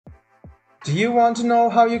Do you want to know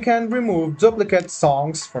how you can remove duplicate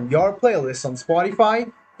songs from your playlist on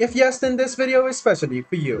Spotify? If yes, then this video is especially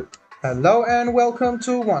for you. Hello and welcome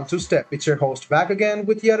to One Two Step. It's your host back again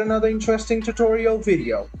with yet another interesting tutorial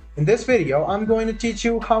video. In this video, I'm going to teach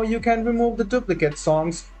you how you can remove the duplicate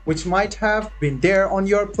songs which might have been there on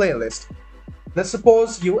your playlist. Let's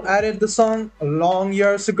suppose you added the song long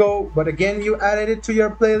years ago, but again you added it to your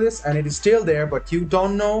playlist and it is still there, but you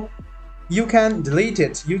don't know. You can delete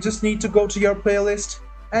it. You just need to go to your playlist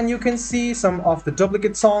and you can see some of the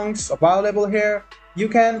duplicate songs available here. You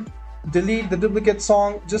can delete the duplicate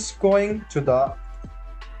song just going to the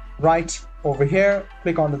right over here,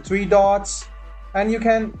 click on the three dots, and you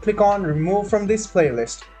can click on remove from this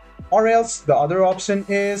playlist. Or else the other option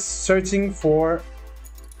is searching for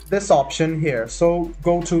this option here. So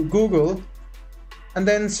go to Google and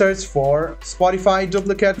then search for Spotify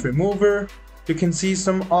duplicate remover. You can see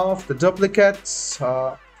some of the duplicates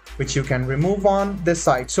which you can remove on this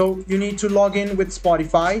site. So you need to log in with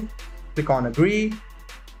Spotify, click on agree.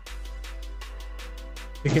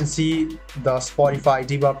 You can see the Spotify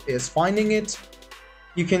debug is finding it.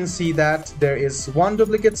 You can see that there is one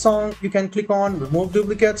duplicate song. You can click on remove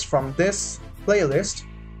duplicates from this playlist.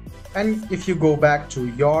 And if you go back to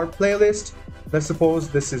your playlist, let's suppose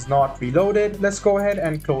this is not reloaded. Let's go ahead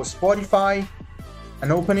and close Spotify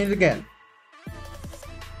and open it again.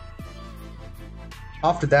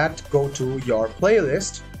 After that, go to your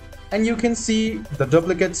playlist and you can see the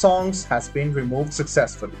duplicate songs has been removed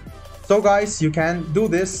successfully. So guys, you can do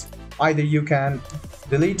this. Either you can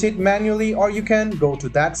delete it manually or you can go to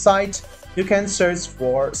that site. You can search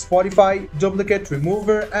for Spotify duplicate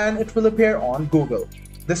remover and it will appear on Google.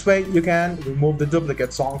 This way you can remove the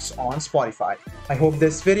duplicate songs on Spotify. I hope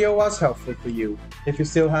this video was helpful for you. If you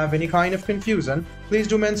still have any kind of confusion, please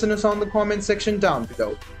do mention us on the comment section down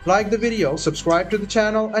below. Like the video, subscribe to the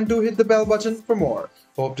channel and do hit the bell button for more.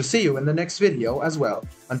 Hope to see you in the next video as well.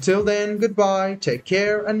 Until then, goodbye, take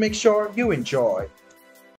care and make sure you enjoy.